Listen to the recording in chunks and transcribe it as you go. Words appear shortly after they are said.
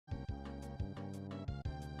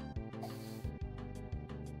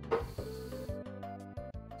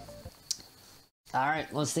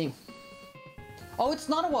Alright, let's see. Oh, it's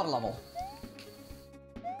not a water level.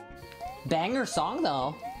 Banger song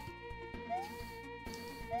though.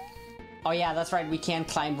 Oh yeah, that's right, we can't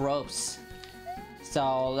climb ropes.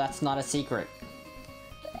 So that's not a secret.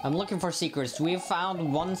 I'm looking for secrets. We've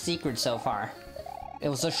found one secret so far. It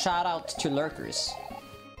was a shout out to lurkers.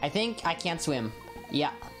 I think I can't swim.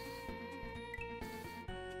 Yeah.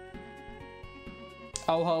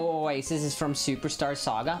 Oh Ho Oasis is from Superstar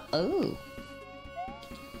Saga. Oh.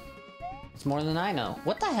 It's more than I know.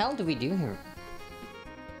 What the hell do we do here?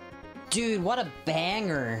 Dude, what a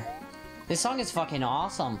banger. This song is fucking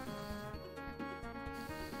awesome.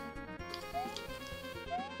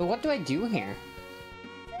 But what do I do here?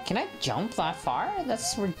 Can I jump that far?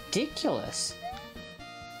 That's ridiculous.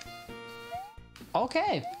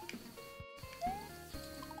 Okay.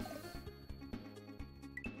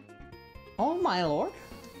 Oh my lord.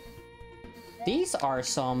 These are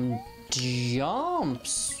some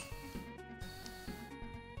jumps.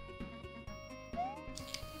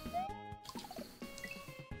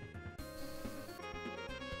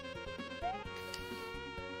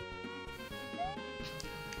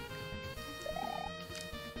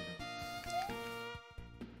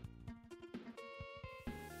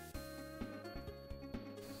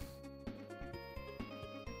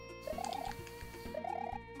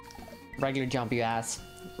 Regular jump, you ass.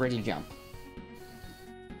 Regular jump.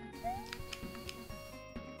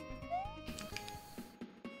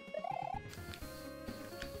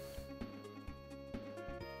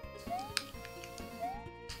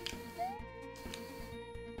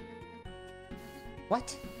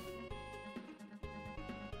 What?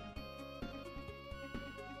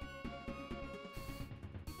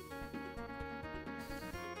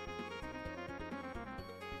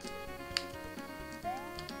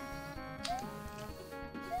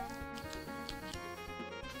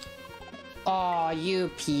 Oh, you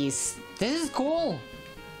piece. This is cool.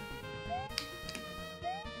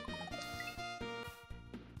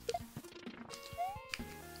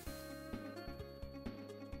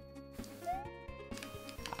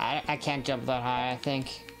 I can't jump that high, I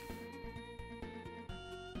think.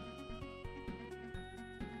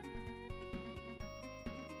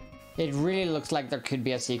 It really looks like there could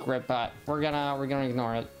be a secret, but we're gonna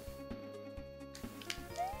ignore it.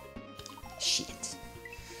 Shit.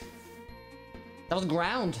 That was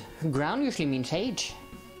ground. Ground usually means age.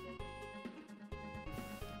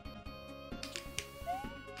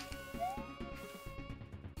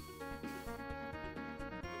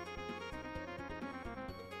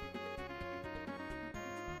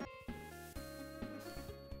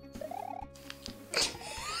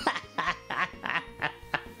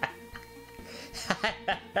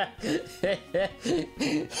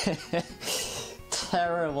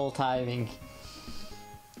 Terrible timing.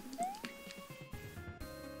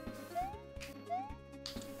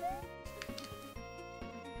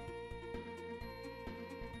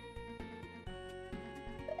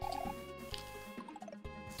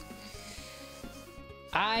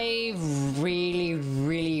 I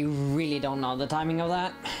really don't know the timing of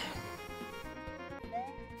that.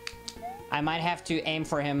 I might have to aim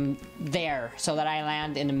for him there so that I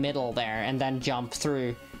land in the middle there and then jump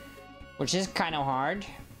through, which is kind of hard.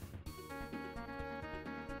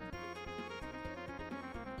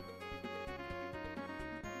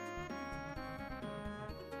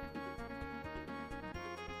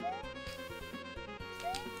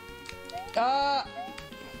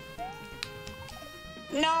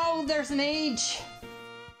 No, there's an age.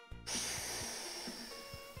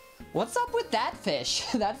 What's up with that fish?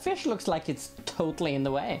 That fish looks like it's totally in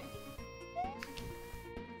the way.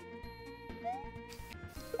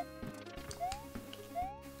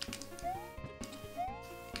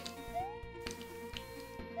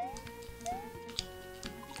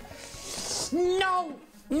 No!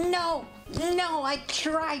 No! No! I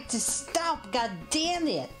tried to stop! God damn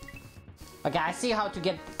it! Okay, I see how to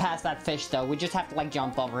get past that fish though. We just have to like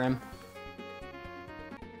jump over him.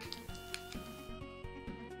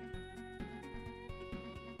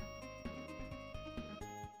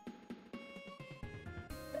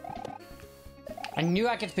 I knew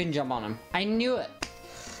I could spin jump on him. I knew it.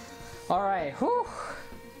 Alright, whew.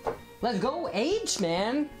 Let's go, age,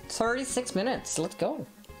 man. 36 minutes. Let's go.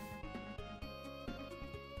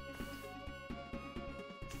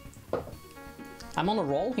 I'm on a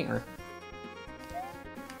roll here.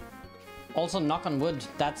 Also, knock on wood.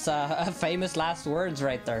 That's famous last words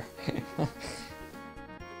right there.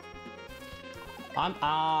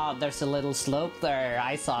 There's a little slope there.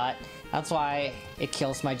 I saw it. That's why it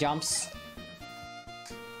kills my jumps.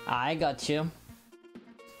 I got you.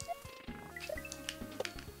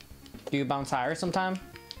 Do you bounce higher sometime?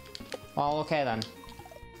 Well, okay then.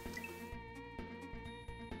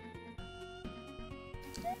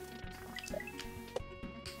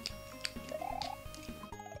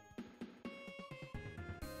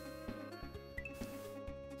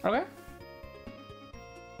 Okay.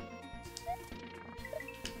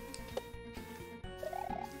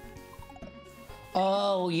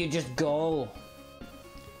 Oh, you just go.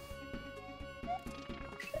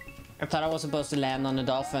 I thought I was supposed to land on the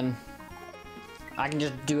dolphin. I can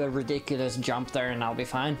just do a ridiculous jump there and I'll be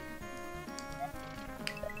fine.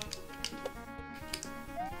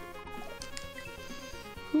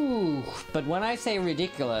 Ooh, but when I say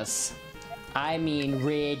ridiculous, I mean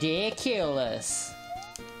ridiculous.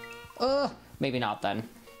 Maybe not then.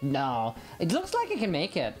 No, it looks like I can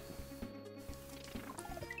make it.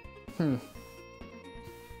 Maybe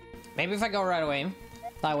if I go right away.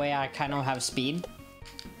 That way I kind of have speed.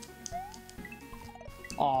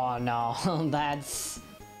 Oh no, that's...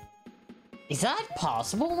 Is that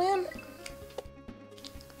possible, man?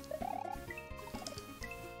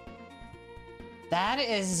 That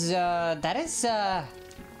is,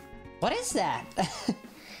 what is that?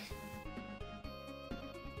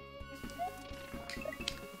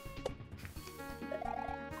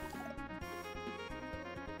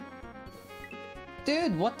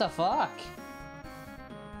 Dude, what the fuck?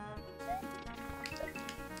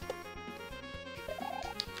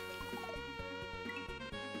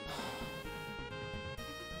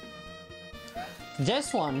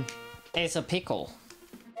 This one is a pickle.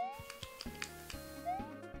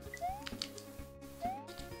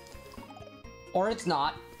 Or it's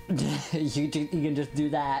not. you can just do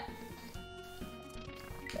that.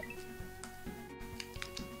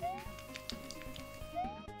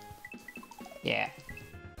 Yeah.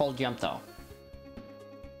 Full jump though.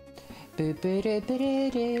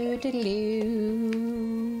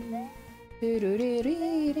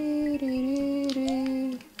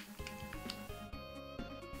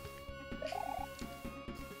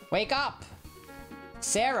 Wake up!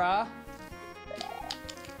 Sarah!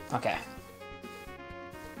 Okay.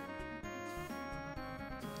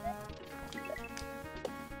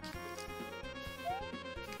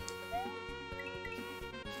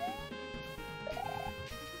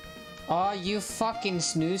 Oh, you fucking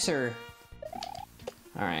snoozer.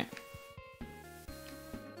 Alright.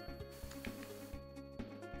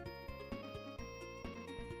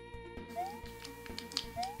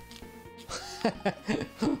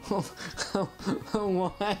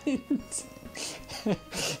 What?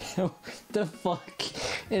 The fuck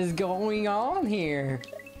is going on here?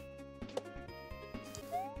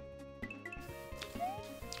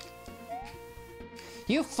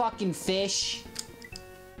 You fucking fish.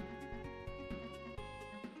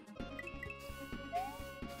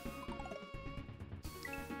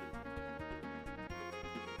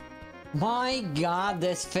 My god,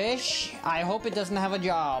 this fish. I hope it doesn't have a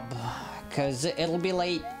job, because it'll be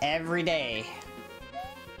late every day.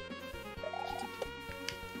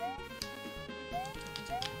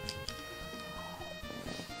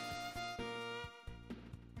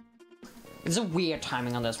 It's a weird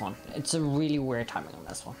timing on this one. It's a really weird timing on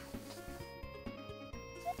this one.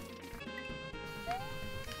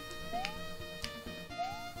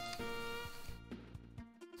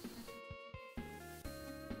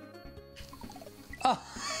 Oh!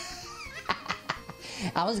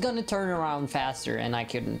 I was gonna turn around faster and I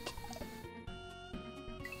couldn't.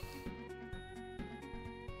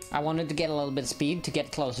 I wanted to get a little bit of speed to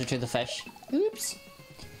get closer to the fish. Oops.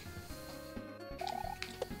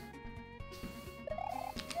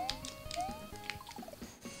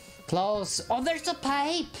 Close. Oh, there's a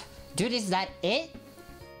pipe! Dude, is that it?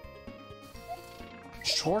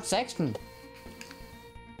 Short section.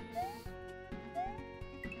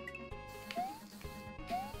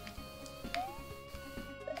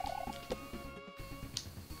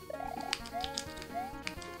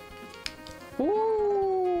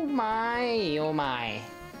 Ooh, my. Oh, my.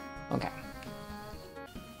 Okay.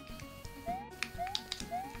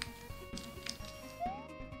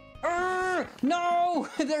 No!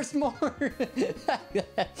 There's more!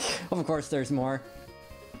 Of course there's more.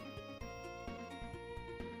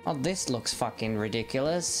 Oh, this looks fucking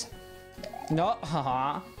ridiculous. No,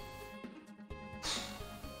 haha.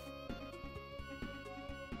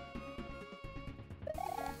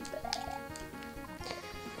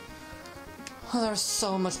 Oh, there's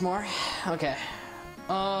so much more. Okay.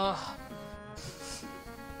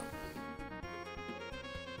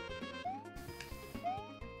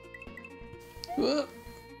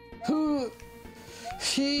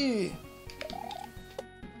 She.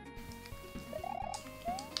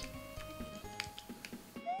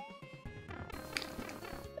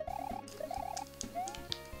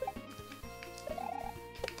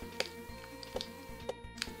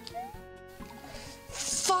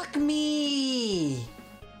 Fuck me!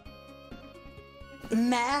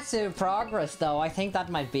 Massive progress though, I think that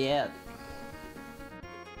might be it.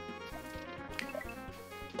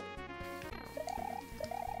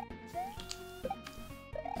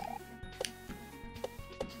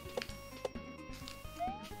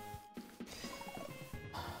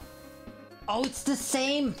 Oh, it's the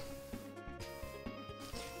same!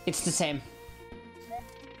 It's the same.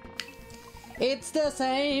 It's the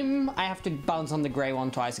same! I have to bounce on the grey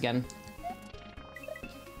one twice again.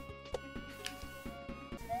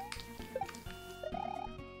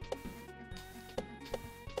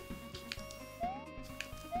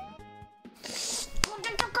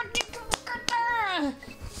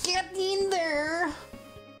 Get in there!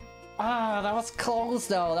 Ah, that was close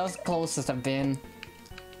though. That was the closest I've been.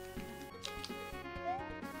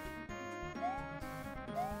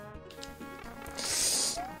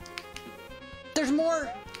 There's more!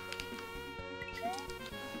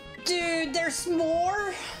 Dude, there's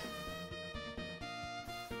more?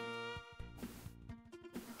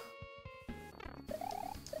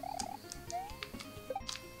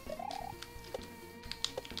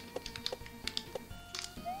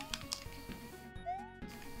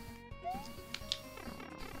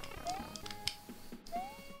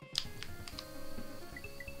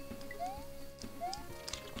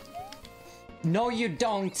 No, you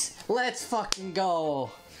don't. Let's fucking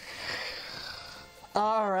go.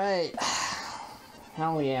 Alright.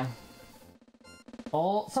 Hell yeah.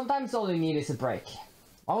 Sometimes all you need is a break.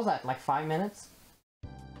 What was that, like 5 minutes?